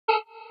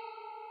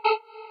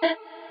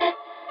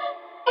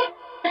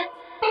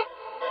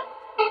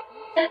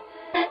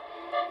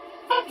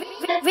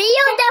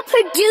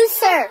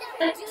producer.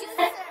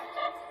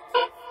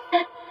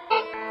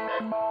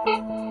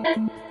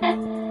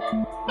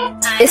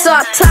 It's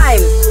our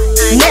time.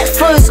 Next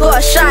flow's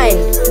gotta shine.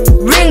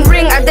 Ring,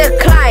 ring, I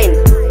decline.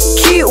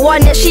 Cute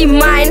one, yeah, she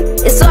mine.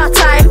 It's our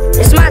time,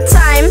 it's my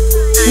time.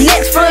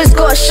 Next flow's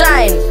gotta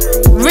shine.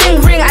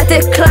 Ring, ring, I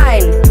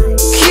decline.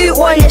 Cute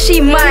one, yeah, she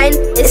mine.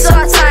 It's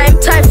our time,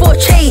 time for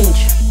change.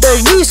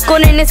 The roof's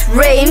gone in its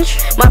range.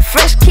 My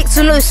fresh kicks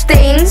with no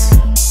stains.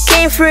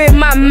 Came through in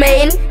my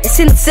main, it's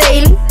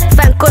insane.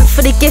 Thank God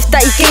for the gift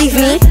that he gave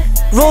me.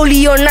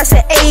 Rollie on, that's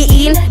at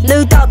 18.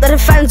 No doubt that the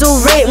fans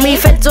will rate me.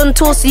 Feds on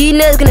tour, so you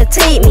know it's gonna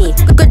take me.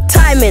 Good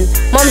timing.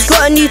 Mom's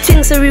got a new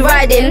ting, so we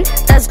riding.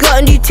 Dad's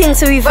got a new ting,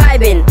 so we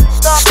vibing.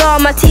 Star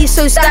on my tee,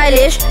 so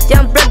stylish.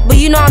 Yeah, I'm black, but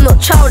you know I'm not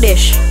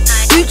childish.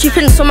 Gucci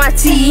prints on my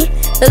tee.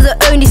 They're the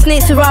only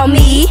snakes around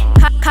me.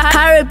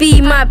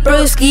 Caribbean, my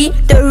broski,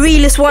 the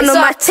realest one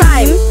on my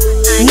time.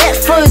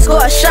 Next flow's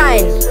gotta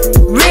shine.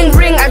 Ring,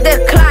 ring, I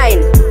decline.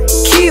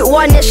 Cute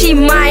one, yeah, she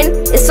mine.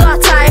 It's our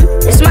time,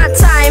 it's my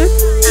time.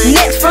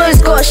 Next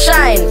flow's gotta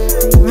shine.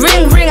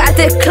 Ring, ring, I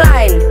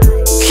decline.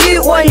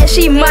 Cute one, yeah,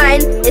 she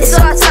mine. It's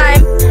our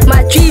time.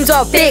 My dreams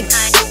are big.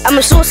 I'm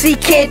a saucy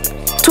kid.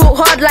 Talk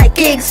hard like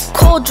gigs.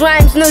 Cold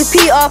rhymes, no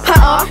Peter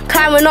Patter.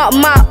 Climbing up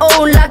my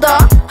own ladder.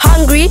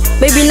 Hungry,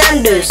 maybe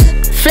Nando's.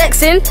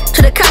 Flexing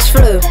to the cash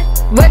flow.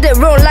 Read it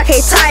wrong like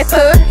a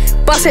typo.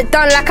 Bust it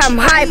down like I'm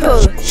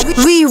hypo.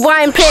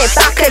 Rewind, play it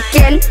back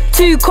again.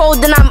 Too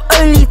cold and I'm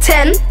only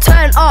 10.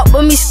 Turn up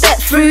when we step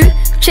through.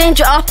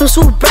 Change it up, it's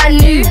all brand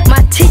new. My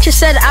teacher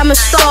said I'm a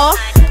star,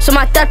 so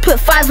my dad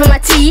put 5 on my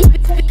T.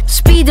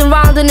 Speeding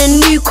round in a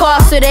new car,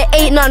 so there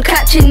ain't none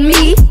catching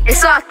me.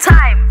 It's our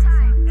time.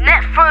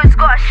 Next flow's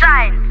gotta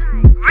shine.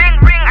 Ring,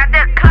 ring, I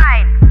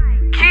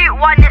decline. Cute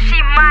one, yeah,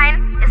 she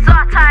mine. It's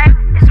our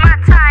time, it's my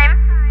time.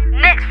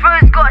 Next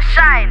flow's gotta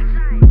shine.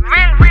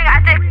 Ring, ring,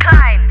 I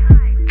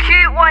decline.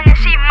 Cute one, yeah,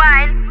 she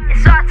mine.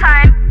 It's our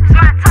time, it's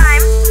my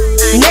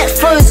time. Next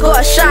flow's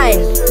gotta shine.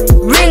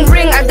 Ring,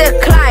 ring, I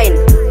decline.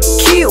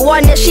 Cute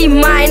one, yeah, she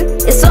mine.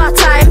 It's our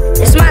time,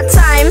 it's my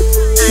time.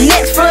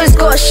 Next flow's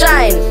gotta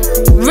shine.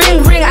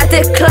 Ring, ring, I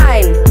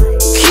decline.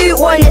 Cute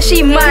one, yeah,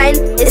 she mine.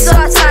 It's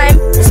our time,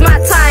 it's my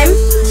time.